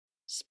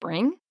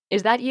Spring?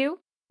 Is that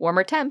you?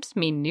 Warmer temps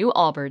mean new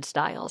Allbirds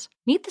styles.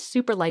 Meet the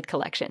Super Light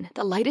Collection,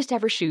 the lightest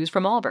ever shoes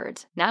from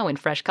Allbirds, now in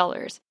fresh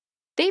colors.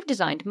 They've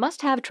designed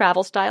must-have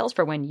travel styles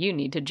for when you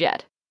need to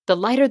jet. The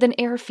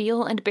lighter-than-air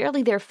feel and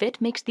barely-there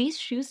fit makes these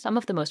shoes some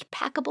of the most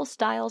packable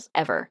styles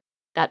ever.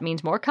 That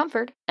means more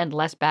comfort and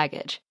less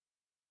baggage.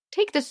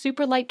 Take the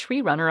Super Light Tree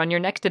Runner on your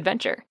next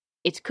adventure.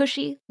 Its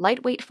cushy,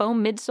 lightweight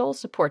foam midsole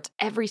supports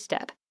every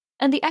step,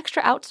 and the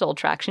extra outsole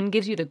traction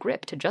gives you the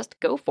grip to just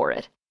go for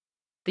it.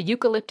 The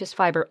eucalyptus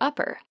fiber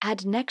upper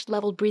adds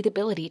next-level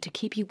breathability to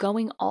keep you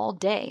going all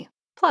day.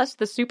 Plus,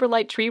 the Super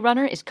Light Tree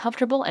Runner is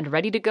comfortable and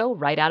ready to go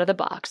right out of the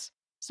box.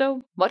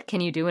 So, what can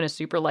you do in a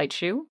super light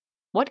shoe?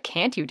 What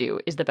can't you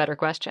do is the better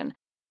question.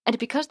 And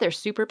because they're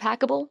super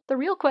packable, the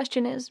real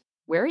question is,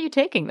 where are you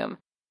taking them?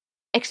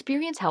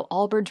 Experience how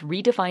Allbirds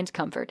redefines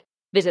comfort.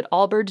 Visit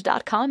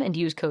allbirds.com and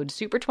use code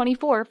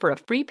SUPER24 for a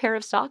free pair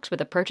of socks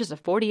with a purchase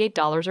of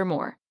 $48 or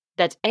more.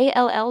 That's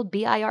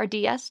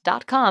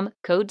ALLBIRDS.com,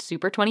 code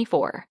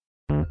SUPER24.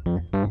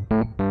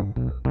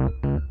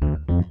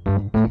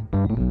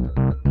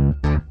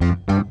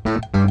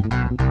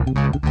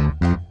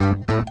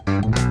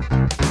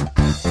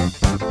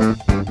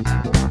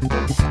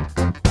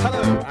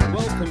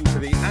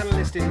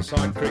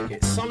 Inside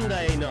Cricket,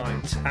 Sunday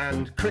night,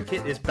 and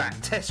cricket is back,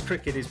 Test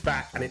cricket is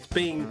back, and it's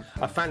been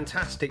a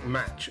fantastic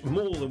match,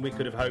 more than we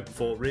could have hoped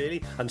for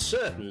really, and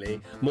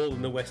certainly more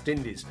than the West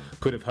Indies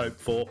could have hoped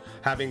for,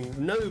 having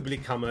nobly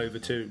come over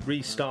to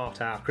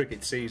restart our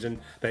cricket season.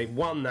 They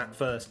won that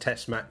first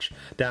Test match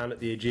down at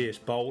the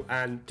Ageas Bowl,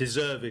 and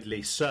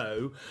deservedly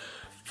so.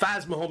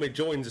 Faz Mohammed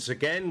joins us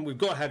again. We've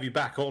got to have you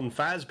back on,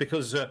 Faz,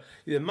 because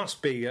there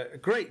must be a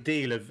great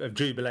deal of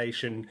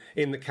jubilation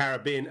in the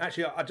Caribbean.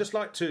 Actually, I'd just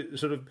like to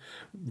sort of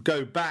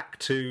go back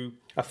to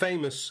a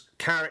famous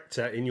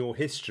character in your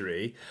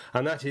history,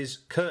 and that is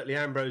Curtly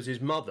Ambrose's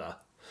mother,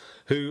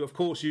 who, of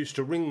course, used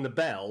to ring the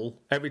bell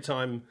every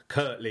time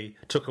Curtly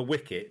took a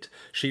wicket.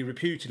 She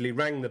reputedly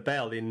rang the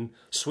bell in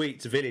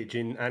Sweets Village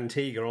in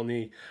Antigua on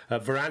the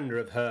veranda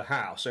of her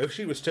house. So if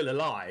she was still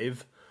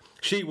alive,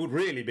 she would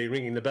really be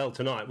ringing the bell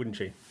tonight, wouldn't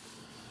she?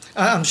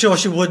 I'm sure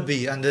she would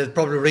be, and they'd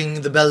probably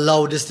ring the bell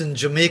loudest in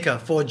Jamaica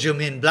for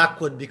Jermaine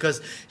Blackwood,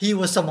 because he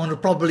was someone who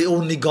probably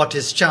only got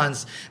his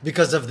chance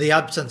because of the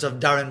absence of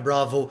Darren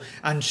Bravo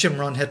and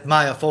Shimron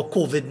Hetmyer for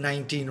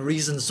COVID-19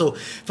 reasons. So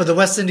for the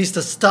West Indies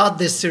to start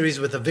this series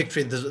with a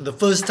victory, the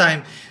first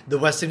time the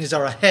West Indies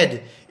are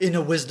ahead in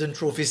a Wisden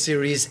Trophy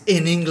series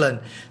in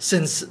England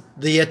since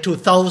the year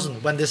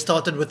 2000, when they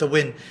started with a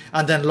win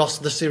and then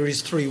lost the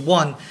series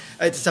 3-1.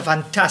 It's a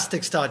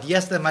fantastic start.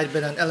 Yes, there might have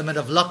been an element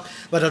of luck,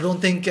 but I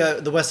don't think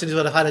the West Indies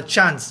would have had a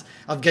chance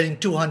of getting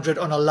 200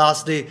 on a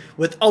last day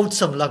without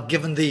some luck,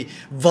 given the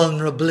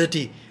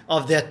vulnerability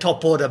of their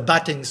top order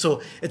batting.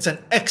 So it's an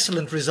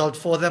excellent result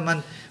for them,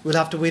 and we'll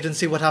have to wait and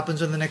see what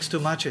happens in the next two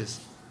matches.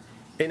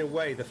 In a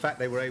way, the fact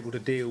they were able to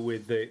deal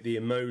with the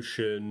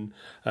emotion,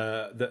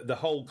 the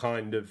whole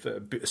kind of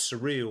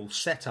surreal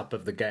setup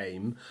of the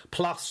game,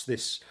 plus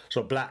this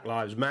sort of Black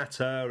Lives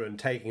Matter and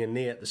taking a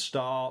knee at the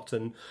start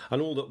and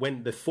all that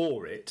went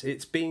before it,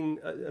 it's been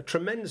a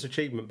tremendous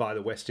achievement by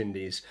the West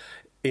Indies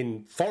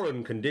in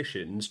foreign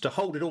conditions to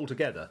hold it all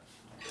together.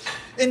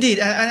 Indeed,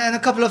 and a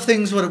couple of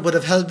things would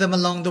have helped them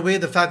along the way.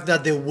 The fact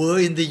that they were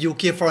in the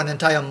UK for an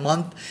entire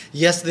month.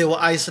 Yes, they were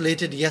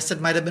isolated. Yes, it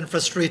might have been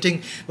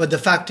frustrating. But the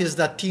fact is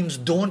that teams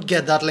don't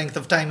get that length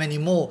of time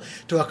anymore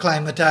to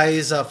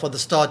acclimatise for the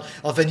start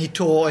of any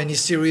tour or any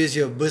series.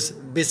 You're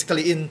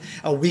basically in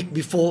a week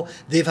before.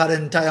 They've had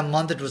an entire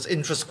month. It was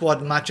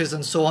intra-squad matches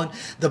and so on.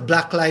 The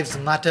Black Lives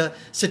Matter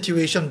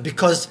situation,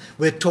 because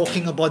we're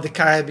talking about the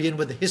Caribbean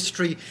with the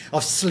history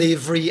of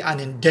slavery and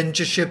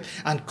indentureship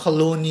and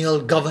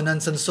colonial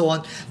governance and so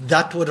on,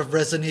 that would have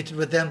resonated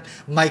with them.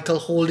 Michael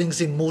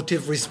Holding's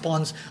emotive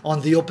response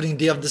on the opening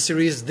day of the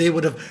series, they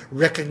would have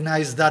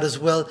recognized that as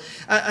well.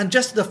 And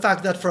just the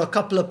fact that for a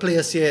couple of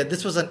players here,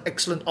 this was an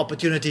excellent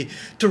opportunity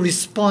to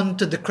respond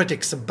to the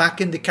critics back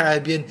in the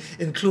Caribbean,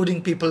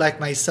 including people like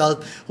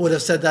myself, who would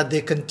have said that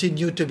they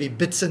continue to be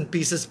bits and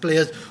pieces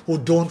players who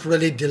don't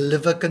really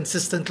deliver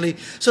consistently.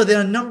 So there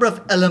are a number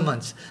of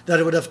elements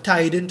that would have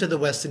tied into the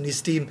West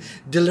Indies team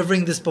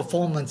delivering this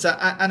performance.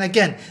 And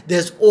again,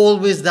 there's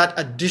always that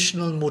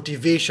additional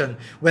motivation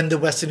when the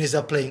West Indies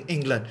are playing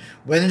England.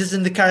 When it is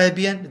in the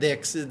Caribbean, they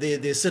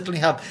certainly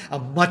have a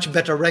much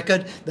better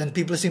record than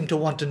people seem to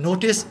want to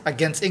notice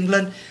against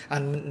England.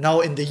 And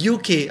now in the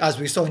UK, as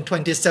we saw in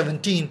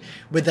 2017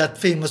 with that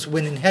famous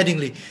win in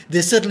Headingley,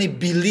 they certainly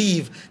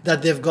believe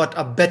that they've got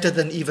a better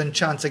than even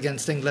chance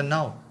against England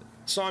now.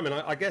 Simon,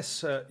 I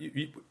guess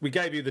we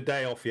gave you the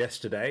day off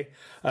yesterday,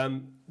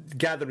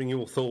 gathering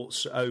your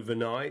thoughts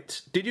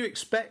overnight. Did you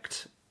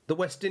expect the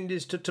West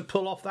Indies to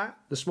pull off that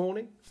this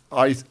morning?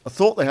 I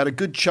thought they had a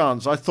good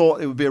chance. I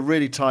thought it would be a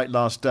really tight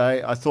last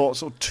day. I thought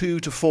sort of 2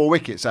 to 4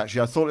 wickets,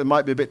 actually. I thought it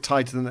might be a bit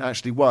tighter than it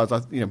actually was.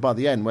 By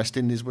the end, West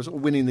Indies was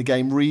winning the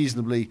game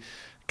reasonably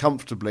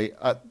comfortably.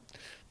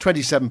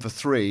 27 for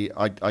 3,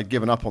 I'd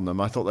given up on them.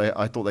 I thought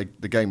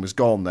the game was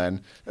gone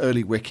then.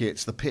 Early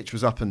wickets, the pitch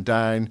was up and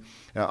down.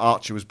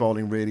 Archer was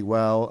bowling really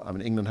well. I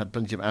mean, England had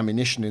plenty of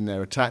ammunition in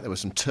their attack. There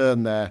was some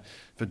turn there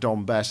for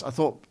Dom Bess. I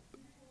thought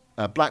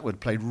Blackwood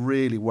played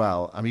really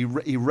well. I mean,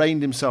 he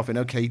reined himself in.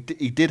 Okay,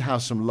 he did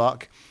have some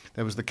luck.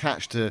 There was the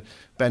catch to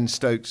Ben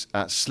Stokes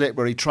at slip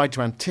where he tried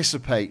to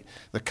anticipate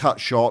the cut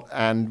shot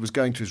and was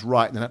going to his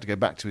right and then had to go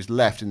back to his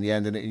left in the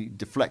end, and he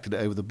deflected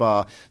it over the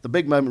bar. The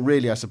big moment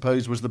really, I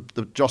suppose, was the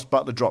Jos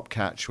Buttler drop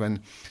catch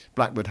when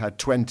Blackwood had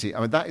 20. I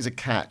mean, that is a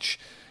catch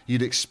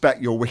you'd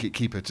expect your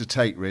wicketkeeper to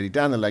take, really,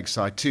 down the leg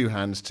side, 2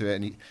 hands to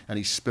it, and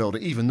he spilled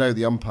it, even though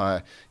the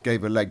umpire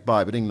gave a leg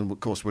by. But England, of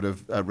course, would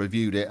have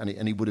reviewed it,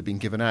 and he would have been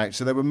given out.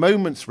 So there were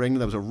moments for England.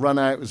 There was a run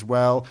out as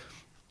well.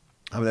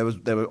 I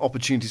mean, there were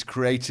opportunities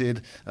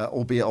created,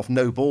 albeit off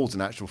no balls. In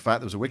actual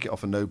fact, there was a wicket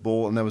off a no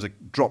ball, and there was a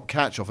drop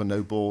catch off a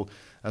no ball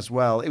as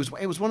well. It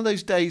was one of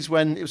those days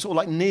when it was sort of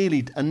like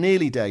a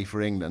nearly day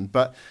for England.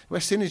 But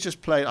West Indies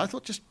just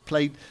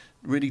played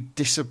really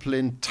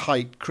disciplined,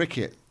 tight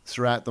cricket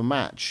throughout the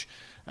match.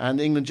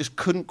 And England just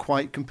couldn't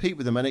quite compete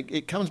with them. And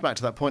it comes back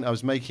to that point I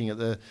was making at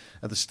the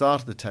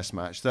start of the Test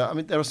match. That, I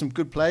mean, there are some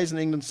good players in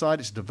the England side.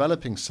 It's a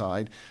developing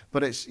side,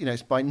 but it's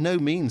by no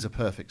means a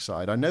perfect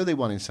side. I know they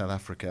won in South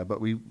Africa, but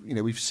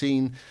we've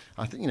seen.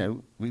 I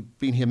think we've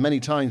been here many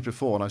times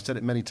before, and I've said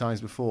it many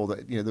times before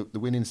that the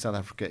win in South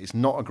Africa is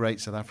not a great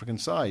South African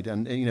side.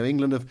 And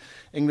England have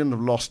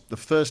lost the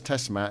first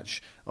Test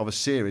match of a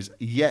series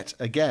yet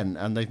again,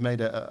 and they've made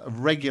a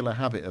regular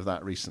habit of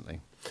that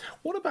recently.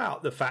 What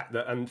about the fact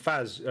that, and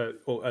Faz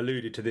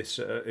alluded to this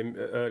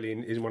early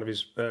in one of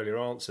his earlier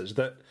answers,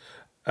 that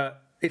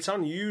it's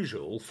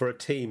unusual for a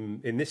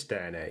team in this day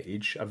and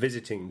age, a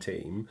visiting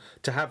team,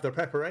 to have the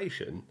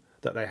preparation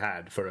that they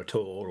had for a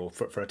tour or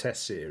for a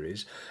Test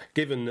series,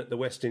 given that the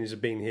West Indies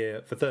have been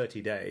here for 30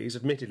 days.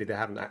 Admittedly, they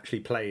haven't actually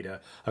played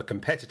a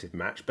competitive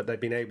match, but they've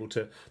been able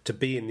to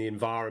be in the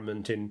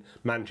environment in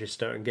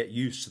Manchester and get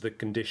used to the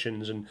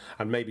conditions and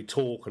maybe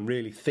talk and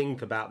really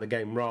think about the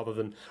game rather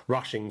than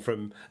rushing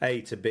from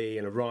A to B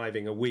and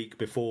arriving a week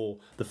before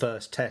the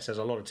first Test, as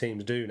a lot of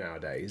teams do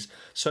nowadays.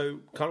 So,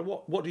 kind of,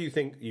 what do you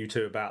think, you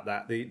two, about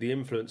that, the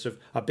influence of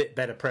a bit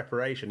better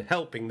preparation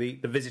helping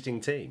the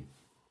visiting team?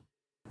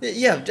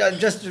 Yeah,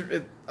 just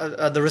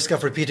at the risk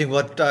of repeating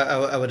what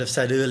I would have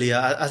said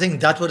earlier, I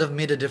think that would have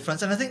made a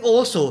difference. And I think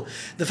also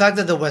the fact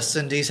that the West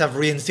Indies have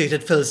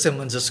reinstated Phil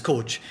Simmons as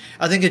coach,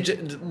 I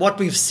think what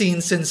we've seen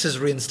since his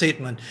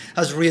reinstatement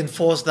has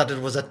reinforced that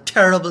it was a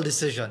terrible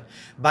decision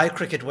by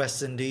Cricket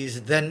West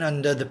Indies, then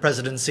under the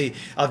presidency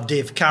of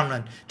Dave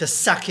Cameron, to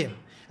sack him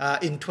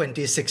in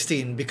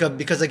 2016,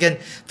 because again,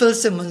 Phil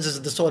Simmons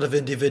is the sort of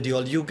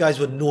individual, you guys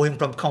would know him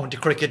from county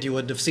cricket, you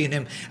would have seen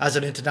him as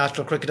an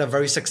international cricketer,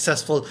 very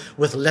successful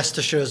with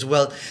Leicestershire as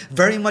well,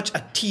 very much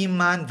a team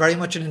man, very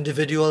much an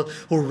individual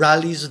who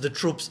rallies the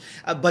troops,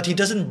 but he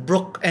doesn't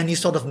brook any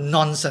sort of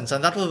nonsense,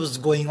 and that was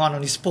going on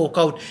when he spoke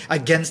out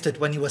against it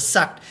when he was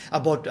sacked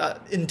about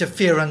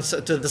interference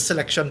to the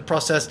selection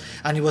process,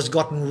 and he was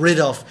gotten rid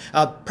of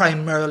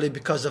primarily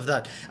because of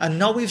that. And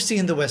now we've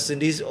seen the West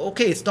Indies,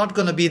 okay, it's not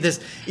going to be this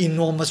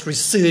enormous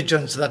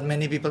resurgence that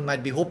many people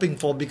might be hoping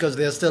for, because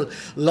there are still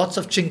lots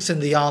of chinks in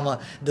the armour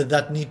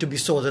that need to be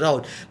sorted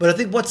out. But I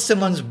think what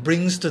Simmons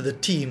brings to the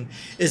team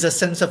is a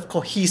sense of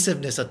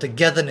cohesiveness, a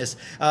togetherness,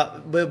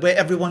 where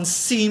everyone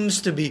seems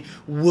to be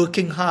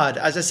working hard.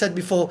 As I said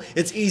before,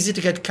 it's easy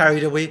to get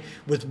carried away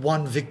with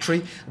one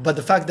victory, but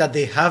the fact that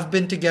they have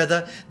been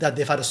together, that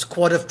they've had a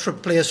squad of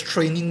players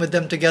training with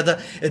them together,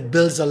 it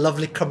builds a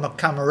lovely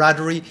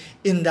camaraderie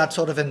in that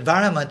sort of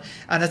environment.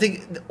 And I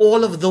think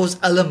all of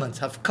those elements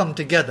have come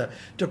together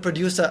to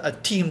produce a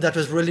team that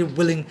was really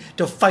willing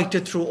to fight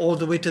it through all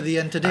the way to the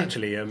end today.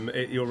 Actually,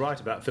 you're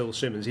right about Phil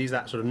Simmons. He's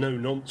that sort of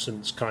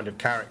no-nonsense kind of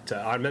character.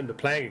 I remember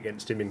playing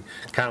against him in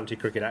county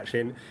cricket,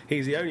 actually, and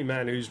he's the only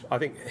man who's, I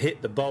think,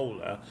 hit the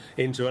bowler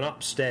into an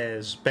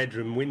upstairs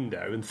bedroom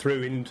window and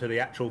threw into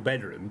the actual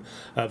bedroom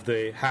of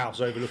the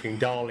house overlooking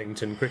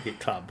Darlington Cricket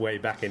Club way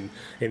back in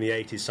the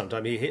 80s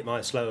sometime. He hit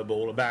my slower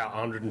ball about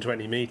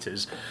 120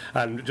 metres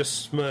and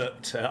just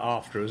smirked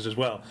after us as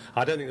well.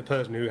 I don't think the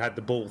person who had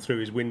the ball through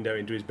his window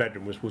into his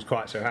bedroom was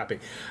quite so happy.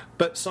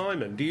 But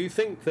Simon, do you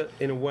think that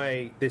in a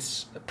way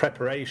this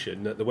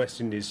preparation that the West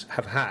Indies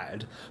have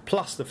had,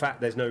 plus the fact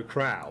there's no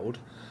crowd,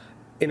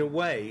 in a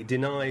way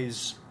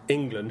denies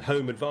England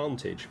home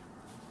advantage?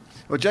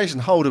 Well, Jason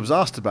Holder was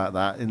asked about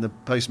that in the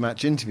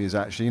post-match interviews,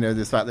 actually.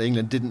 The fact that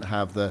England didn't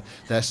have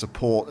their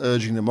support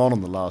urging them on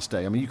the last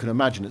day. I mean, you can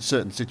imagine at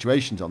certain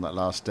situations on that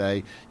last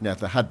day, if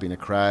there had been a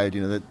crowd,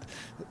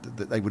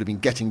 that they would have been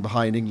getting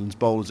behind England's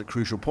bowlers at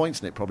crucial points,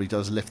 and it probably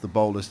does lift the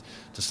bowlers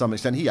to some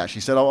extent. He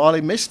actually said, I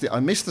missed it. I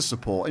missed the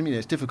support. I mean,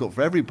 it's difficult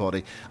for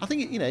everybody. I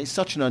think, it's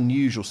such an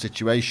unusual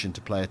situation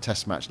to play a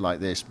Test match like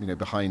this,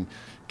 behind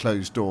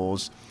closed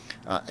doors.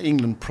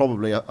 England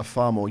probably are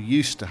far more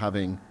used to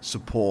having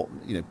support,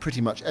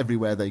 pretty much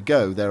everywhere they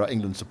go. There are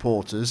England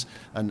supporters,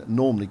 and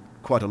normally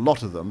quite a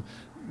lot of them.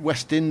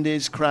 West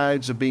Indies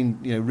crowds have been,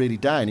 really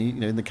down.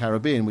 In the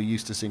Caribbean, we're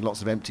used to seeing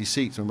lots of empty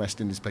seats when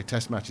West Indies play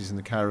Test matches in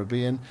the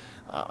Caribbean.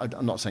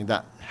 I'm not saying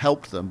that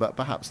helped them, but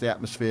perhaps the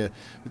atmosphere,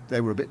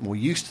 they were a bit more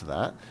used to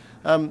that.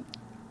 And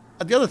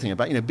the other thing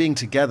about being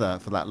together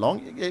for that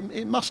long,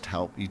 it must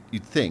help.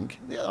 You'd think.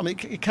 I mean,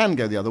 it can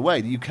go the other way.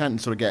 You can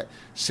sort of get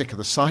sick of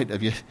the sight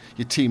of your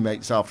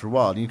teammates after a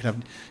while. You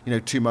can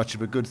have too much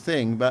of a good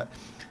thing. But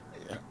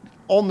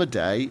on the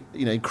day,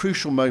 in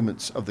crucial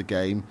moments of the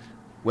game,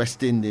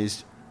 West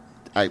Indies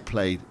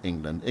outplayed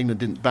England. England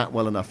didn't bat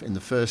well enough in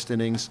the first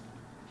innings.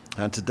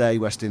 And today,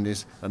 West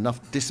Indies,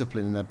 enough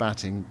discipline in their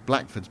batting.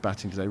 Blackford's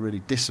batting today, really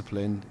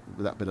disciplined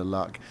with that bit of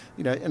luck.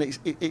 And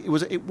it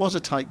was a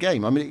tight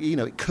game. I mean,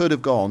 it could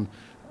have gone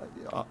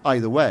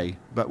either way,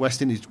 but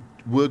West Indies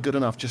were good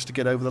enough just to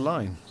get over the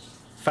line.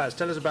 Faz,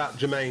 tell us about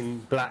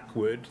Jermaine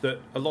Blackwood, that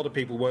a lot of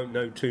people won't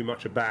know too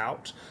much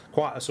about.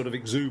 Quite a sort of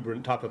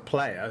exuberant type of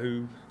player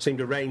who seemed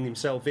to rein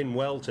himself in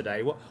well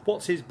today.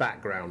 What's his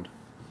background?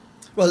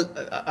 Well,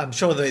 I'm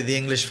sure the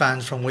English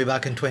fans from way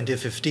back in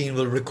 2015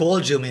 will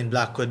recall Jermaine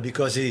Blackwood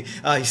because he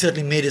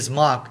certainly made his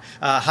mark,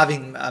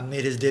 having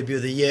made his debut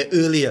the year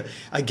earlier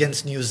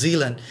against New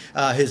Zealand.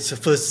 His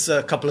first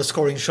couple of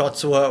scoring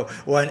shots were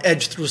an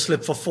edge through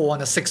slip for 4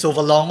 and a 6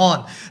 over long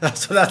on.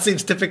 So that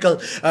seems typical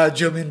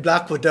Jermaine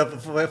Blackwood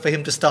for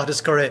him to start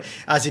his career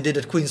as he did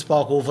at Queen's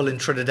Park Oval in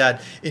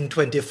Trinidad in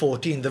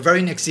 2014. The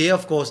very next year,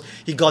 of course,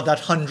 he got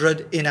that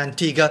 100 in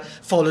Antigua,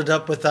 followed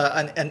up with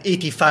an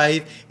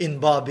 85 in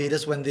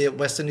Barbados when the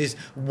West Indies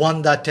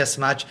won that Test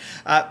match.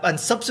 And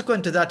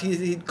subsequent to that,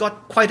 he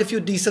got quite a few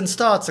decent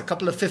starts, a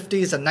couple of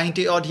 50s, a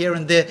 90 odd here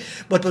and there,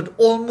 but would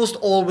almost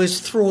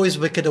always throw his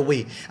wicket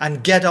away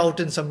and get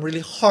out in some really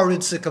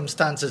horrid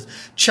circumstances,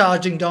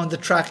 charging down the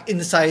track,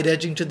 inside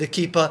edging to the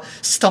keeper,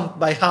 stumped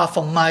by half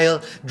a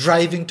mile,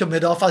 driving to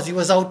mid-off, as he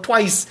was out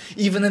twice,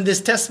 even in this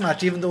Test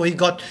match, even though he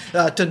got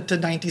to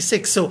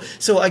 96.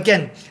 So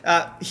again,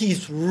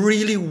 he's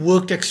really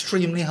worked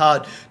extremely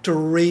hard to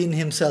rein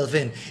himself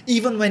in.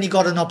 Even when he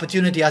got an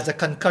opportunity as a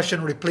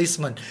concussion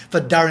replacement for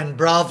Darren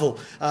Bravo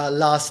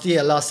last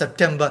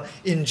September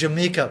in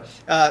Jamaica,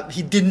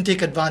 he didn't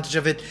take advantage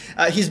of it.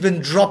 He's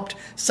been dropped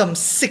some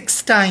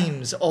 6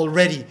 times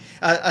already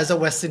as a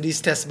West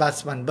Indies Test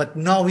batsman, but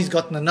now he's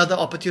gotten another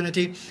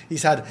opportunity.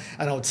 He's had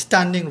an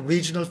outstanding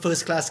regional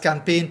first-class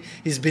campaign.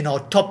 He's been our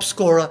top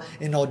scorer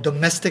in our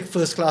domestic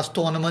first-class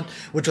tournament,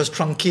 which was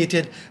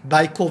truncated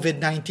by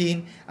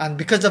COVID-19, and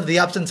because of the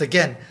absence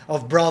again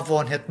of Bravo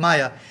and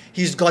Hetmyer,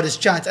 he's got his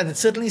chance, and it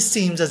certainly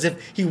seems as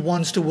if he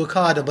wants to work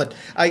harder. But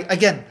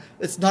again,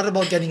 it's not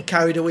about getting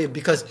carried away,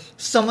 because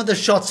some of the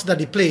shots that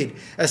he played,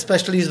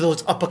 especially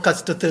those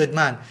uppercuts to third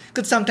man,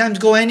 could sometimes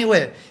go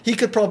anywhere. He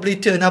could probably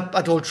turn up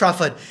at Old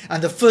Trafford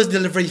and the first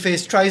delivery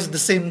phase tries the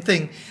same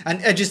thing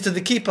and edges to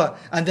the keeper,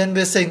 and then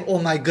we're saying, oh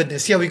my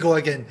goodness, here we go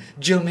again.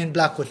 Jermaine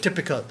Blackwood,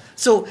 typical.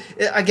 So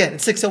again,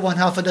 6 of one,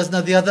 half a dozen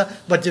of the other,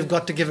 but you've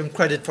got to give him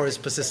credit for his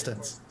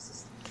persistence.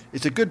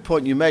 It's a good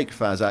point you make,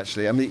 Faz,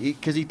 actually. I mean,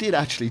 because he did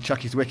actually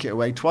chuck his wicket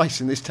away twice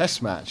in this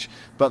Test match.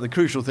 But the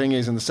crucial thing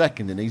is, in the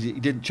second innings, he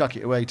didn't chuck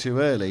it away too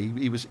early.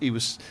 He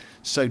was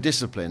so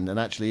disciplined, and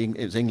actually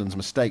it was England's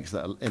mistakes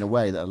that, in a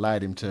way, that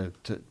allowed him to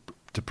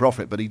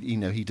profit. But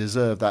he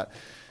deserved that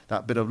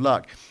bit of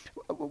luck.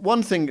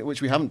 One thing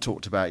which we haven't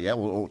talked about yet,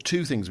 or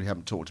 2 things we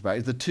haven't talked about,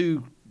 is the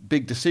 2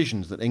 big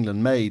decisions that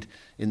England made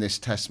in this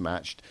Test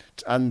match.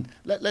 And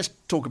let's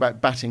talk about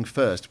batting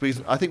first,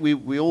 because I think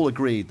we all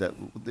agreed that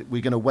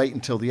we're going to wait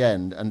until the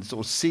end and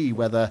sort of see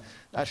whether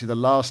actually the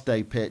last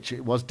day pitch,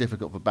 it was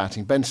difficult for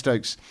batting. Ben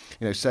Stokes,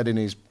 said in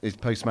his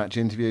post-match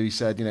interview, he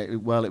said,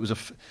 it was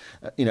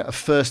a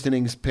first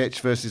innings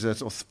pitch versus a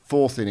sort of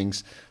fourth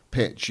innings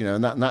pitch,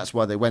 and that's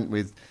why they went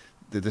with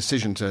the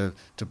decision to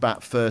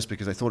bat first,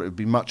 because they thought it would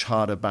be much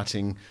harder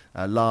batting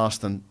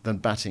last than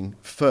batting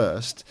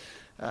first.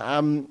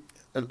 I mean,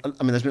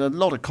 there's been a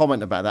lot of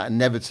comment about that.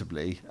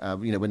 Inevitably,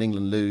 when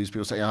England lose,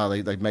 people say,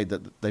 they made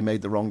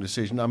the wrong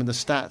decision. I mean, the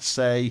stats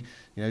say,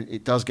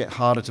 it does get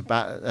harder to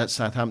bat at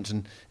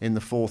Southampton in the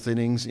fourth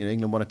innings.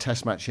 England won a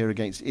Test match here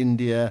against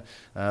India,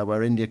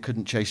 where India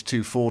couldn't chase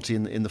 240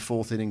 in the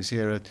fourth innings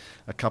here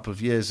a couple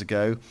of years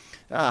ago.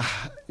 Do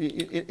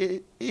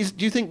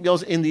you think,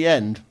 in the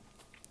end,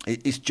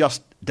 it's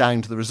just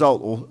down to the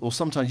result, or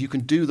sometimes you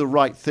can do the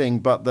right thing,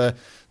 but the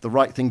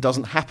right thing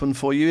doesn't happen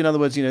for you? In other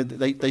words,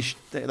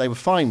 they were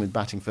fine with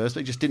batting first,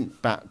 they just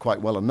didn't bat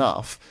quite well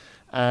enough,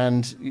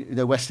 and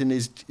West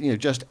Indies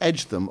just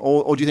edged them,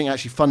 or do you think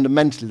actually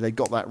fundamentally they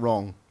got that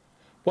wrong?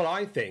 Well,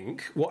 I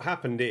think what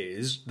happened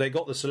is they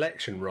got the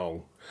selection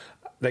wrong.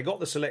 They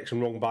got the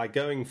selection wrong by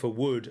going for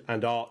Wood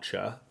and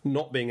Archer,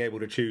 not being able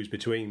to choose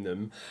between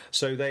them.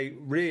 So they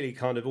really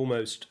kind of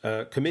almost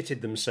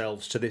committed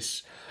themselves to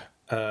this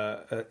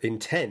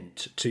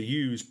intent to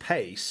use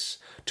pace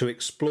to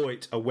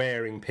exploit a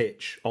wearing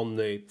pitch on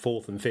the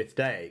 4th and 5th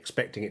day,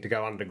 expecting it to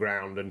go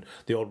underground and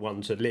the odd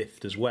one to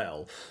lift as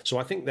well. So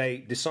I think they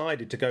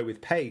decided to go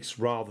with pace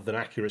rather than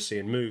accuracy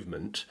and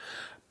movement.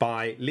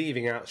 by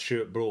leaving out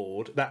Stuart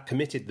Broad, that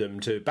committed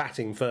them to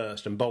batting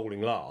first and bowling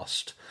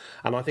last.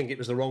 And I think it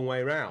was the wrong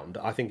way round.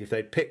 I think if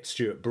they'd picked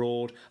Stuart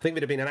Broad, I think if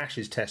it had been an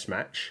Ashes Test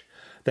match,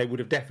 they would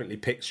have definitely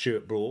picked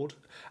Stuart Broad,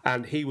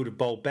 and he would have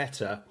bowled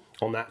better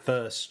on that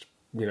first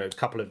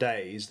couple of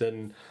days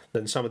than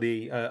some of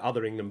the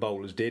other England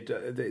bowlers did.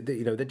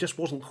 There just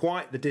wasn't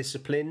quite the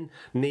discipline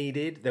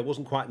needed. There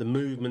wasn't quite the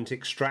movement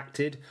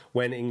extracted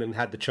when England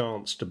had the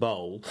chance to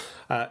bowl.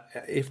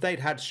 If they'd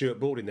had Stuart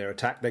Broad in their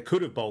attack, they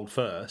could have bowled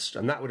first,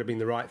 and that would have been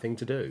the right thing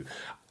to do.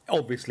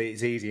 Obviously,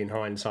 it's easy in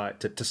hindsight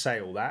to say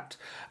all that,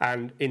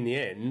 and in the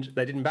end,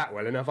 they didn't bat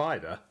well enough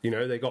either.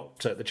 They got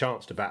the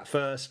chance to bat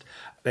first.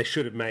 They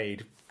should have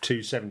made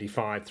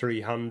 275,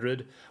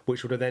 300,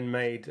 which would have then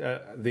made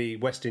the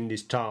West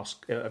Indies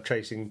task of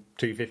chasing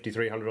 250,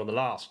 300 on the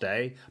last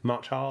day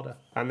much harder,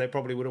 and they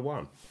probably would have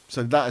won.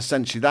 So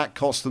that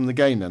cost them the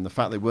game then, the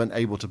fact they weren't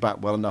able to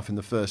bat well enough in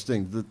the first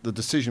inning. The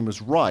decision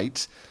was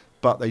right,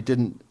 but they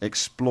didn't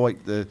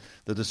exploit the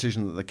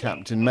decision that the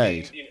captain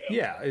made.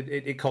 Yeah,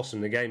 it cost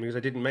them the game because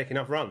they didn't make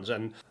enough runs.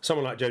 And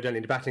someone like Joe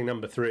Denley batting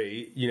number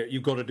 3,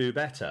 you've got to do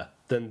better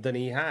than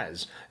he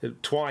has.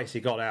 Twice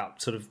he got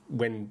out sort of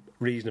when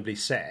reasonably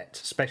set,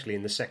 especially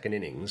in the second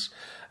innings.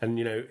 And,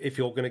 if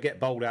you're going to get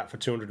bowled out for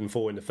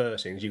 204 in the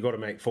first innings, you've got to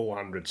make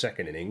 400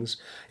 second innings.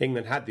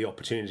 England had the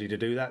opportunity to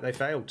do that. They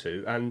failed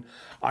to. And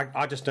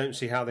I just don't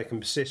see how they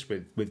can persist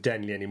with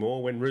Denley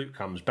anymore. When Root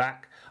comes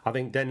back, I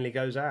think Denley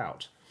goes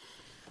out.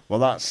 Well,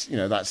 that's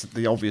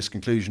the obvious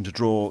conclusion to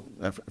draw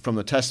from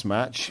the Test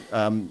match.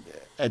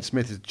 Ed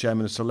Smith is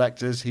chairman of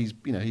selectors. He's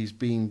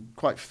been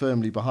quite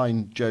firmly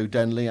behind Joe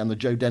Denley and the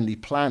Joe Denley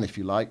plan, if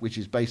you like, which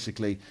is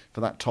basically for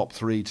that top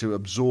 3 to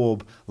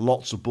absorb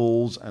lots of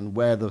balls and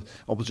wear the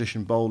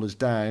opposition bowlers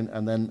down,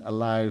 and then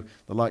allow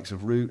the likes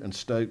of Root and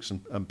Stokes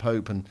and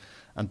Pope and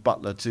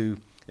Buttler to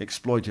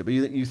exploit it. But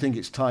you think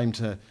it's time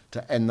to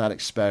end that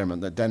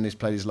experiment, that Denley's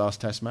played his last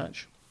Test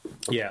match?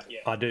 Yeah,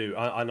 I do.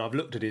 And I've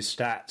looked at his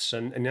stats,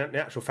 and in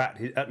actual fact,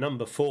 at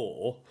number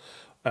 4,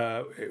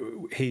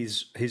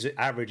 his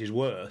average is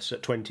worse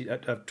at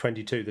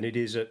 22 than it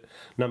is at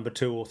number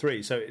 2 or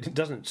 3. So it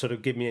doesn't sort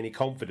of give me any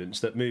confidence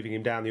that moving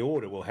him down the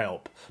order will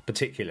help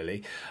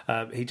particularly.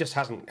 He just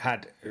hasn't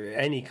had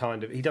any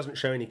kind of... He doesn't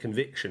show any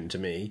conviction to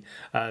me.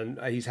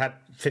 He's had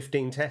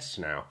 15 tests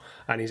now,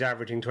 and he's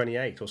averaging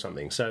 28 or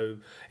something. So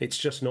it's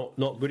just not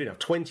good enough.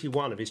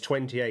 21 of his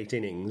 28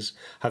 innings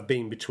have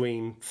been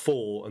between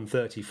 4 and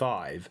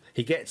 35.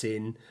 He gets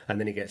in, and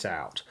then he gets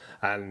out.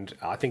 And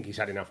I think he's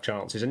had enough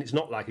chances. And it's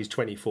not like he's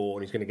 24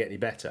 and he's going to get any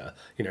better.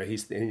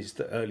 He's in his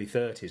early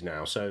 30s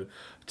now. So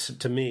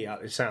to me,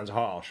 it sounds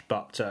harsh,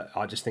 but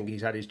I just think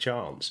he's had his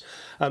chance.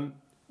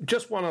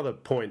 Just one other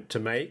point to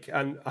make,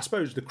 and I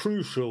suppose the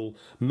crucial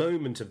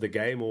moment of the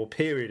game or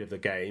period of the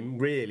game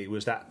really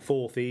was that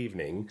 4th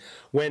evening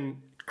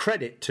when...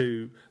 Credit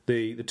to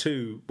the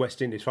 2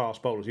 West Indies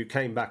fast bowlers who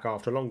came back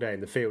after a long day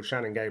in the field.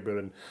 Shannon Gabriel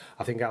and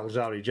I think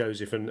Alzari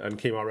Joseph and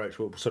Kemar Roach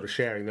were sort of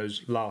sharing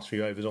those last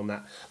few overs on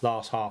that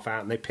last half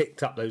out, and they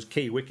picked up those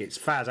key wickets.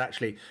 Faz,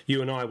 actually,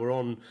 you and I were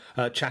on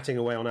chatting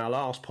away on our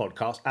last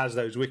podcast as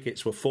those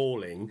wickets were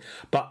falling.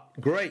 But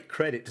great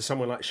credit to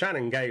someone like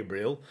Shannon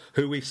Gabriel,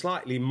 who we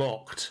slightly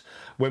mocked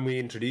when we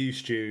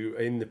introduced you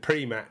in the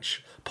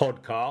pre-match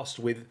podcast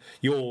with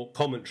your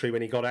commentary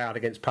when he got out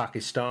against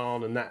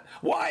Pakistan and that.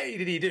 Why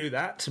did he do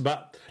that?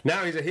 But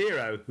now he's a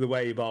hero, the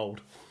way he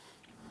bowled.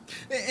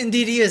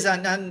 Indeed he is,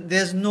 and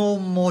there's no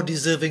more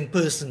deserving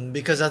person,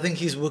 because I think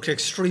he's worked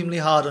extremely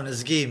hard on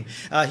his game.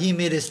 He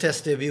made his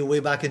Test debut way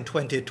back in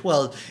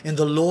 2012 in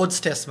the Lord's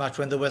Test match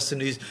when the West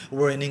Indies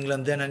were in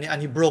England then,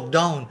 and he broke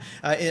down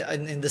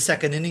in the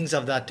second innings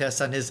of that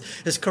Test, and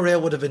his career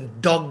would have been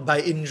dogged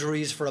by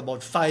injuries for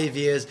about 5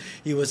 years.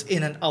 He was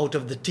in and out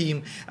of the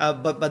team,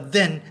 but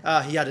then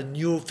he had a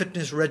new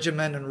fitness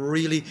regimen and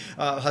really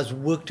has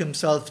worked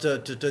himself to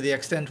the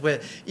extent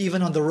where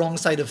even on the wrong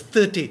side of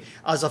 30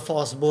 as a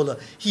fast bowler,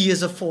 he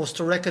is a force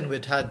to reckon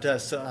with. Had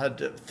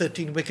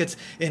 13 wickets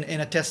in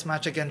a Test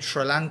match against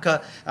Sri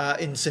Lanka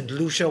in St.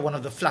 Lucia, one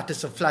of the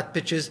flattest of flat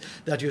pitches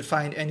that you'd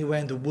find anywhere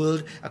in the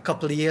world a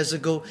couple of years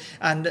ago,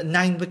 and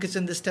 9 wickets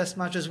in this Test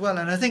match as well.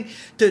 And I think,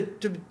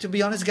 to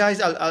be honest, guys,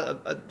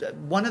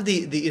 one of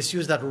the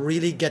issues that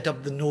really get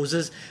up the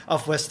noses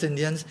of West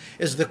Indians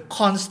is the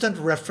constant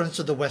reference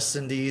to the West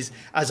Indies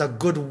as a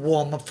good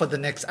warm-up for the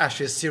next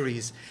Ashes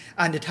series.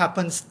 And it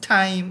happens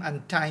time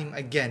and time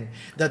again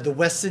that the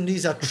West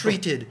Indies are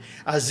treated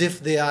as if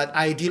they are an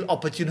ideal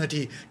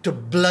opportunity to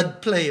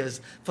blood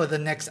players for the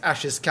next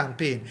Ashes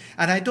campaign.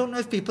 And I don't know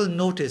if people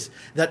notice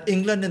that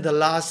England in the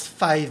last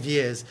 5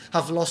 years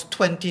have lost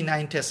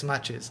 29 Test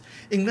matches.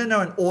 England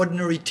are an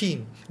ordinary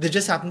team. They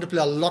just happen to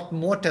play a lot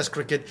more Test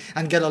cricket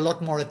and get a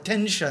lot more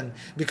attention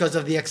because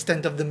of the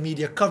extent of the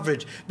media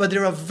coverage. But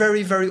they're a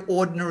very, very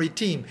ordinary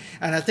team.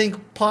 And I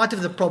think part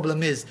of the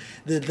problem is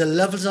the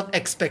levels of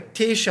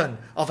expectation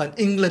of an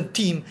England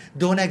team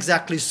don't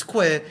exactly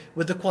square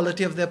with the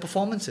quality of their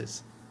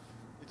performances.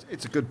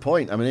 It's a good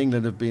point. I mean,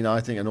 England have been, I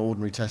think, an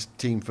ordinary Test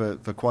team for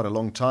quite a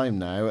long time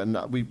now, and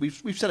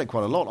we've said it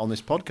quite a lot on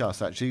this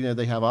podcast. Actually, you know,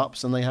 they have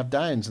ups and they have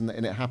downs, and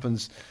it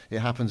happens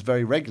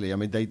very regularly. I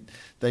mean,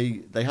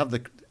 they have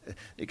the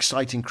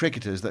exciting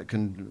cricketers that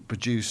can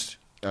produce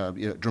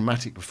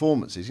dramatic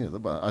performances. You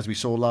know, as we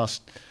saw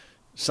last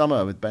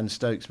summer with Ben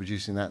Stokes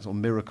producing that sort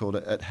of miracle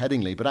at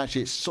Headingley. But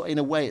actually, in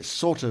a way, it's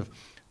sort of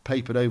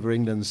papered over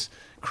England's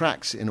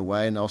cracks in a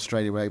way, and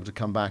Australia were able to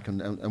come back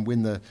and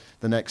win the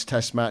next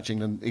Test match.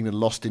 England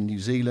lost in New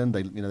Zealand.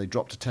 They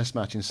dropped a Test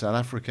match in South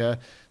Africa.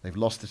 They've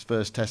lost this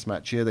first Test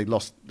match here. They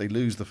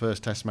lose the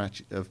first Test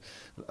match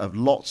of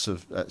lots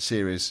of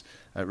series.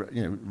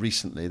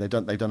 Recently they've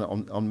done it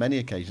on many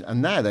occasions,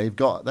 and now they've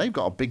got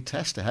a big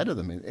test ahead of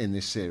them in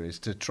this series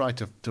to try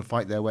to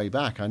fight their way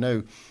back. I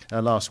know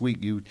last week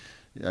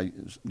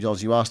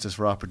Yoz, you asked us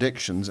for our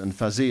predictions, and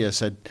Fazia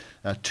said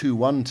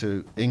 2-1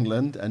 to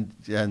England, and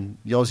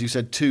Yoz, you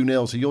said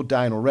 2-0, so you're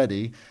down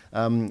already.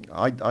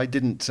 I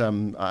didn't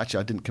I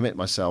didn't commit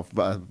myself,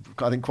 but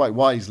I think quite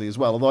wisely as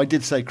well. Although I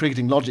did say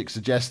cricketing logic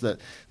suggests that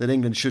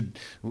England should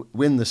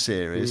win the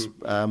series.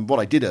 What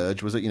I did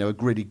urge was that a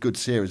really good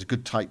series, a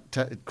good tight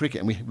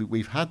cricket, and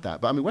we've had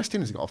that. But I mean, West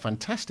Indies have got a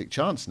fantastic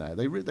chance now.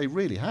 They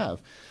really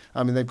have.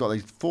 I mean, they've got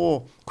these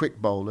 4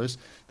 quick bowlers.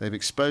 They've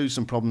exposed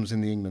some problems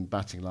in the England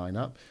batting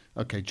lineup.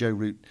 OK, Joe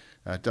Root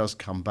does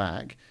come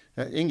back.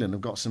 England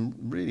have got some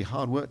really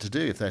hard work to do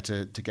if they're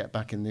to get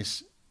back in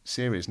this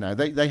series now.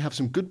 They have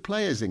some good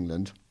players,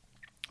 England,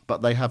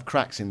 but they have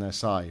cracks in their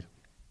side.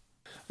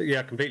 Yeah,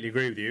 I completely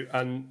agree with you.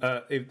 And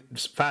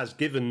Faz,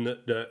 given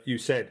that you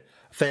said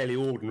a fairly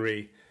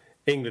ordinary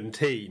England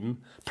team,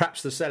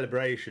 perhaps the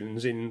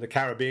celebrations in the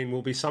Caribbean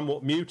will be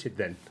somewhat muted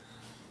then.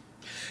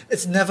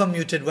 It's never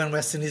muted when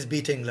West Indies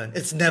beat England.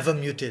 It's never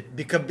muted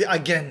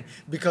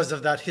because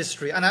of that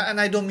history. And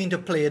I don't mean to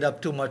play it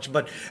up too much,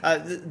 but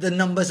the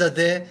numbers are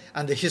there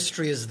and the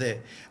history is there.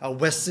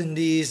 West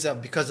Indies,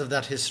 because of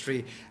that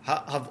history,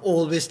 have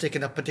always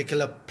taken a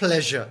particular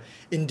pleasure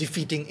in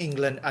defeating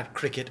England at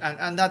cricket.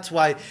 And that's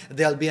why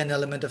there'll be an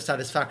element of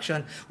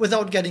satisfaction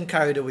without getting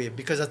carried away.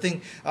 Because I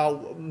think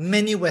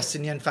many West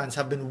Indian fans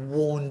have been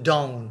worn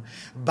down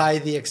by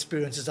the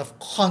experiences of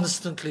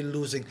constantly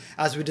losing.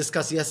 As we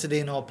discussed yesterday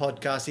in our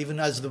podcast,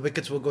 even as the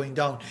wickets were going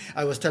down,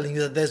 I was telling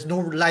you that there's no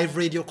live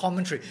radio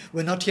commentary.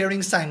 We're not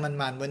hearing Simon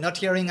Mann, we're not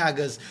hearing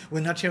Aggers, we're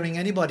not hearing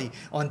anybody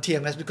on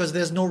TMS because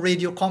there's no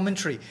radio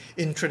commentary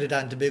in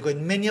Trinidad and Tobago.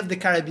 In many of the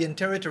Caribbean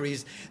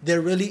territories, there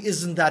really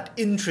isn't that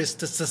interest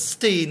to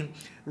sustain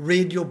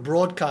radio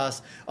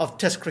broadcasts of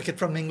Test cricket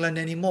from England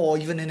anymore, or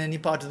even in any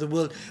part of the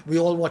world. We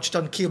all watched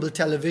on cable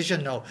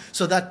television now.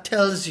 So that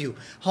tells you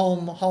how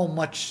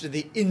much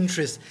the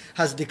interest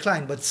has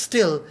declined. But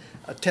still,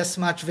 a Test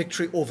match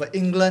victory over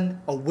England,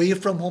 away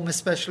from home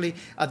especially,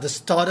 at the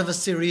start of a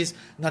series,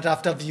 not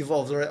after you've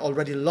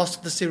already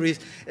lost the series,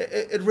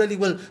 it really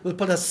will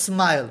put a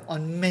smile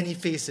on many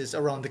faces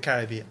around the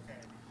Caribbean.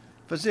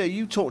 Fazia,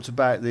 you talked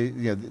about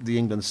the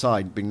England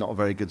side being not a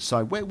very good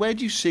side. Where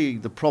do you see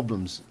the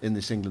problems in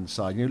this England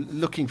side?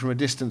 Looking from a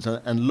distance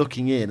and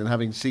looking in, and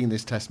having seen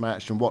this Test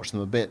match and watched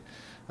them a bit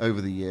over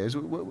the years,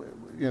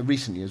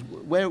 recent years,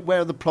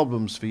 where are the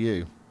problems for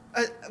you?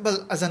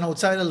 Well, as an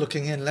outsider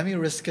looking in, let me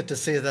risk it to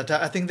say that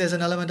I think there's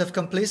an element of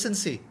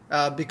complacency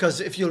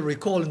because if you'll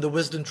recall in the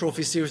Wisden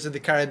Trophy series in the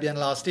Caribbean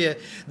last year,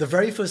 the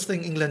very first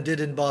thing England did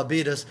in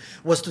Barbados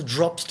was to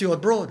drop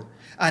Stuart Broad.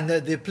 And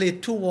they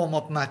played 2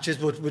 warm-up matches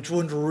which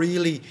weren't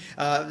really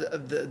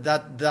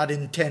that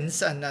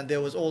intense, and there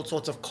was all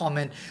sorts of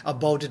comment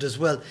about it as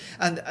well.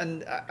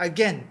 And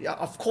again,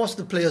 of course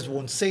the players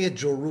won't say it,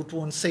 Joe Root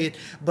won't say it,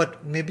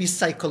 but maybe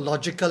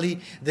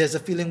psychologically there's a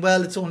feeling,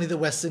 well, it's only the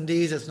West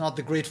Indies, it's not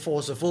the great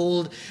force of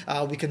old,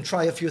 we can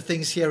try a few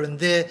things here and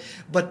there.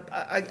 But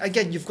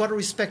again, you've got to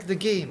respect the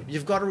game,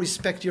 you've got to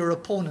respect your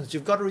opponents,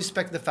 you've got to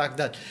respect the fact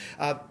that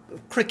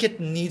cricket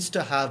needs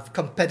to have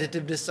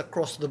competitiveness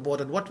across the board,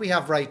 and what we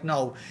have right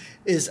now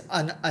is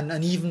an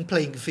uneven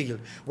playing field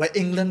where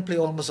England play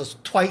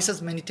almost twice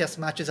as many Test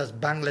matches as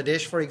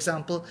Bangladesh, for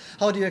example.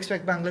 How do you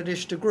expect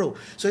Bangladesh to grow?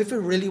 So if you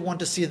really want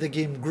to see the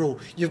game grow,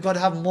 you've got to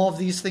have more of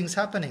these things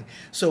happening.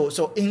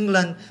 So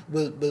England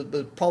will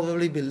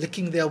probably be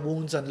licking their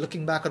wounds and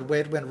looking back at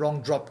where it went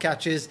wrong, drop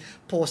catches,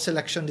 poor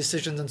selection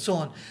decisions and so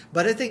on.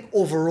 But I think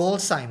overall,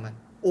 Simon,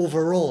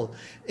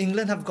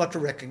 England have got to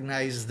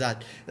recognise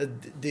that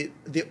the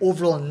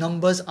overall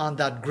numbers aren't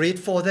that great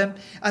for them,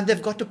 and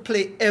they've got to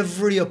play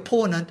every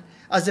opponent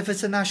as if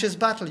it's an Ashes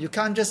battle. You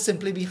can't just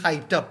simply be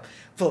hyped up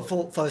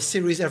for a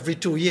series every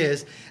 2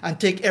 years and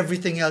take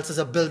everything else as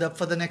a build-up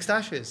for the next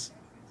Ashes.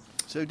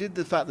 So did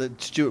the fact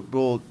that Stuart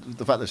Broad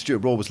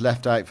was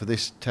left out for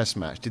this Test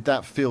match, did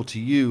that feel to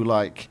you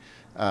like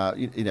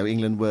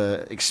England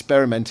were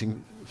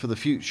experimenting for the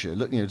future,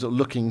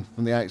 looking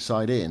from the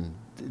outside in?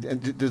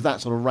 Does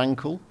that sort of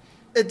rankle?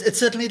 It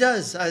certainly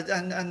does,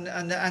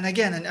 and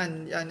again,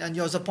 and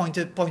you also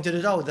pointed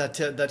it out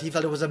that he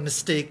felt it was a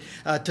mistake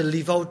to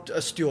leave out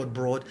Stuart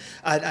Broad,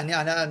 and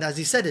as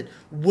he said it,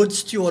 would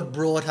Stuart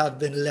Broad have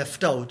been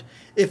left out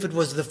if it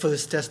was the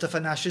first test of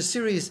an Ashes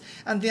series?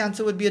 And the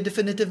answer would be a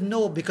definitive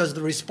no, because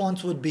the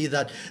response would be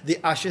that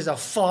the Ashes are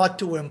far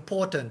too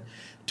important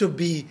to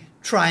be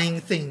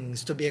trying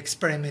things, to be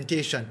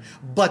experimentation.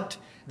 But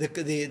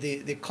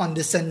the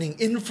condescending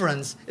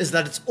inference is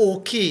that it's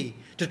okay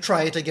to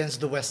try it against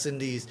the West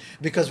Indies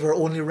because we're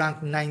only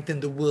ranked 9th in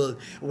the world.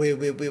 We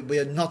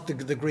are not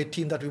the great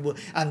team that we were.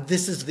 And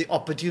this is the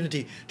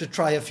opportunity to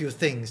try a few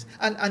things.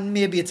 And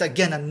maybe it's,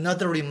 again,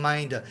 another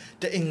reminder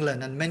to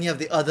England and many of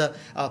the other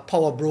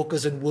power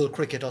brokers in world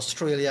cricket,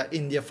 Australia,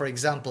 India, for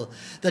example,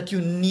 that you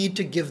need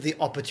to give the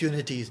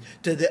opportunities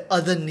to the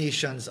other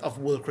nations of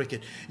world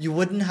cricket. You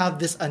wouldn't have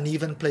this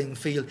uneven playing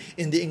field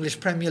in the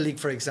English Premier League,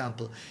 for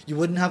example. You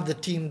wouldn't have the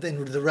team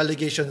in the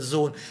relegation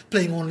zone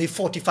playing only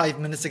 45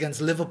 minutes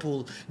against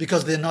Liverpool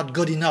because they're not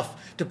good enough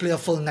to play a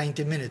full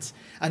 90 minutes.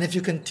 And if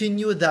you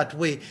continue that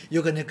way,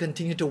 you're going to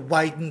continue to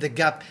widen the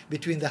gap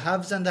between the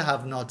haves and the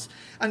have-nots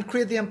and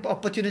create the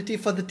opportunity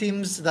for the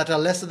teams that are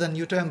lesser than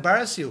you to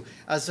embarrass you,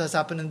 as has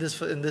happened in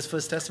this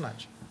first Test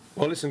match.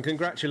 Well, listen,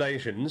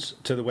 congratulations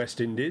to the West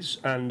Indies,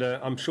 and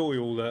I'm sure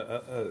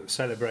you'll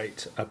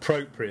celebrate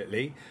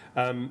appropriately.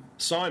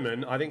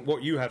 Simon, I think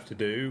what you have to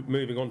do,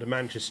 moving on to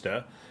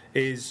Manchester,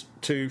 is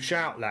to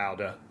shout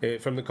louder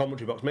from the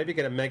commentary box. Maybe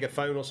get a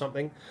megaphone or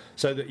something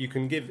so that you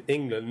can give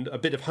England a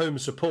bit of home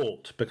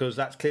support, because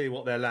that's clearly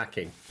what they're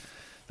lacking.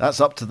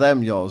 That's up to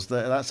them, Yoz.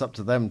 That's up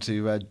to them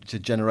to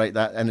generate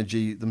that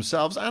energy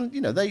themselves. And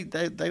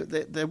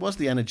there was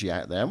the energy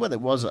out there. Whether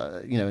it was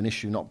an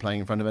issue not playing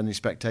in front of any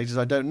spectators,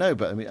 I don't know.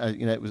 But I mean,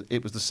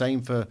 it was the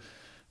same for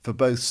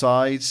both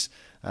sides.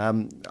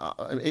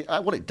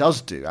 What it does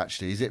do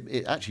actually is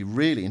it actually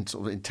really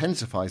sort of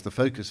intensifies the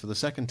focus for the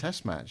second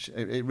Test match.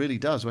 It really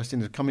does. West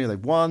Indies have come here,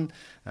 they've won,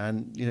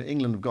 and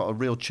England have got a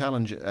real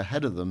challenge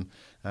ahead of them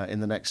in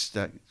the next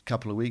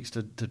couple of weeks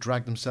to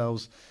drag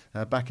themselves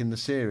back in the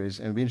series.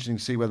 And it'll be interesting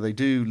to see whether they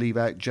do leave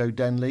out Joe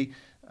Denley.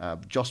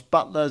 Josh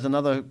Buttler is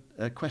another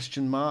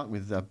question mark,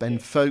 with Ben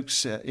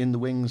Foakes in the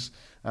wings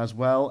as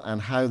well,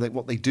 and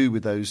what they do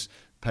with those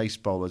pace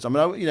bowlers. I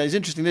mean, it's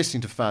interesting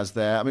listening to Faz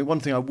there. I mean, one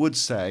thing I would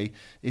say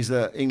is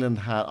that England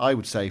had, I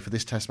would say, for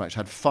this Test match,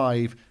 had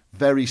 5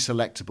 very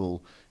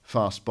selectable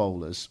fast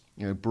bowlers.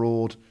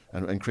 Broad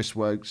and Chris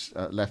Woakes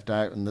left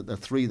out, and the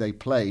 3 they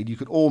played, you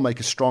could all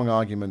make a strong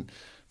argument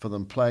for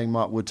them playing.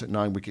 Mark Wood took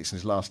 9 wickets in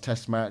his last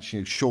Test match.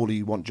 Surely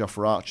you want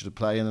Jofra Archer to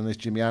play, and then there's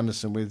Jimmy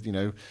Anderson with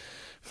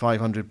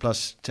 500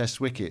 plus Test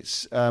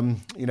wickets.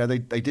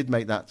 They did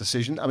make that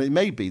decision. I mean, it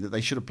may be that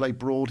they should have played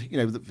Broad. If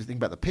you think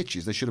about the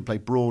pitches, they should have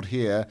played Broad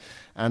here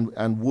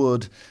and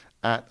Wood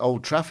at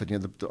Old Trafford.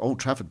 The Old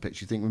Trafford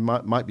pitch, you think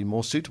might be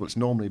more suitable. It's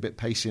normally a bit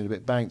pacey and a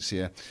bit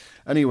bouncier.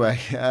 Anyway,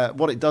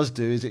 what it does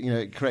do is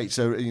it creates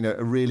a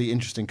really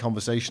interesting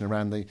conversation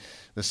around the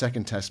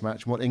second Test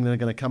match and what England are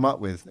going to come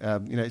up with.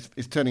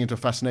 It's turning into a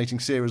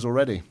fascinating series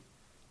already.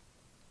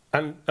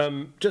 And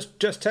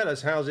just tell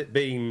us, how's it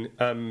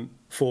been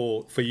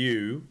for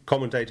you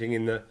commentating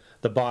in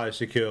the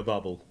biosecure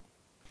bubble?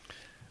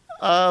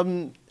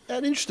 An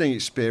interesting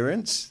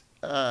experience.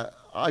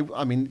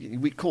 I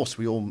mean, of course,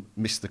 we all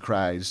miss the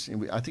crowds.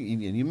 I think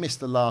you miss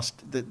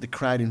the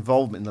crowd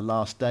involvement in the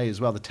last day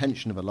as well, the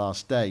tension of a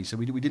last day. So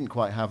we didn't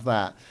quite have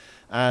that.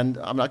 And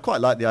I mean, I quite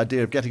like the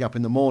idea of getting up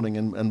in the morning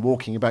and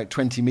walking about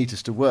 20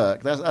 metres to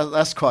work.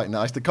 That's quite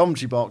nice. The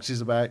commentary box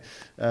is about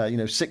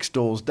 6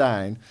 doors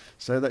down,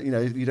 so that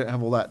you don't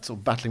have all that sort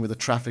of battling with the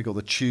traffic or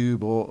the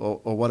tube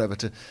or whatever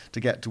to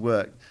get to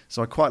work.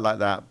 So I quite like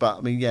that. But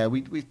I mean, yeah,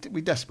 we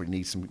desperately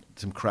need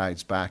some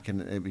crowds back,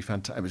 and it'd be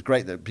fantastic. It was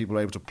great that people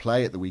were able to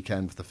play at the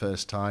weekend for the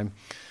first time.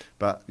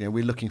 But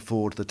we're looking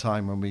forward to the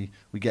time when we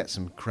get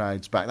some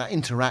crowds back. That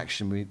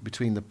interaction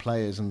between the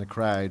players and the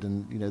crowd,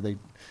 and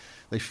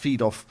they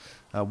feed off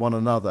one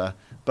another.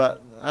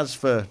 But as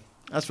for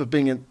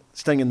staying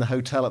in the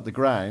hotel at the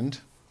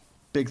ground,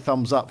 big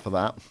thumbs up for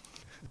that.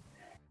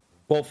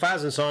 Well,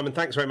 Faz and Simon,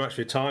 thanks very much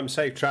for your time.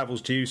 Safe travels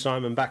to you,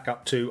 Simon, back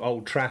up to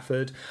Old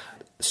Trafford.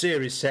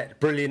 Series set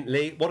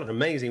brilliantly. What an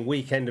amazing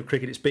weekend of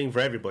cricket it's been for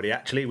everybody,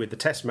 actually, with the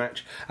Test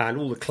match and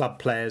all the club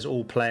players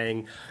all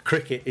playing.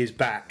 Cricket is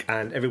back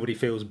and everybody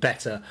feels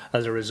better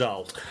as a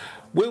result.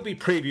 We'll be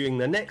previewing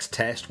the next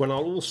Test when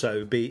I'll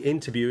also be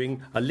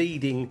interviewing a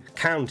leading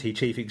county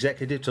chief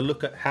executive to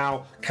look at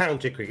how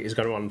county cricket is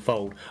going to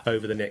unfold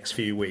over the next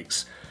few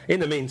weeks.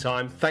 In the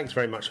meantime, thanks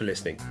very much for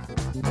listening.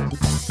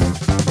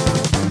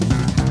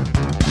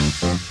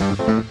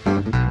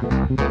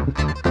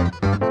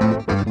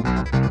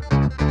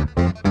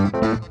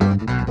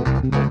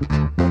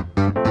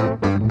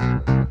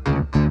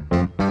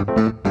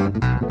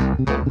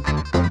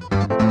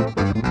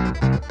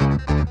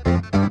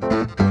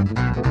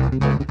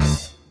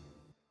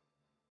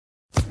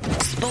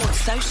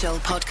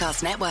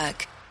 Podcast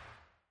Network.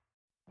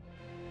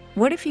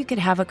 What if you could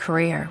have a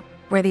career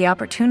where the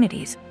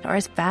opportunities are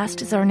as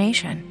vast as our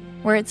nation,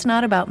 where it's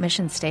not about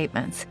mission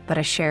statements, but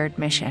a shared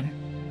mission.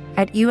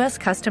 At U.S.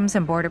 Customs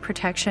and Border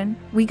Protection,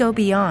 we go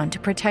beyond to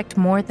protect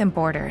more than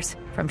borders.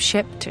 From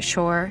ship to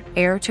shore,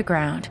 air to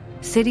ground,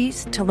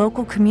 cities to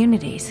local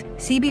communities,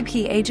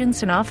 CBP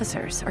agents and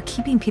officers are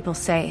keeping people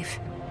safe.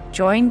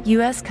 Join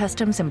U.S.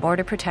 Customs and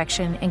Border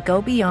Protection and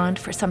go beyond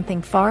for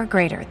something far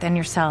greater than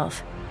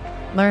yourself.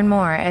 Learn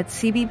more at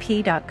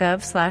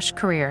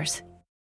cbp.gov/careers.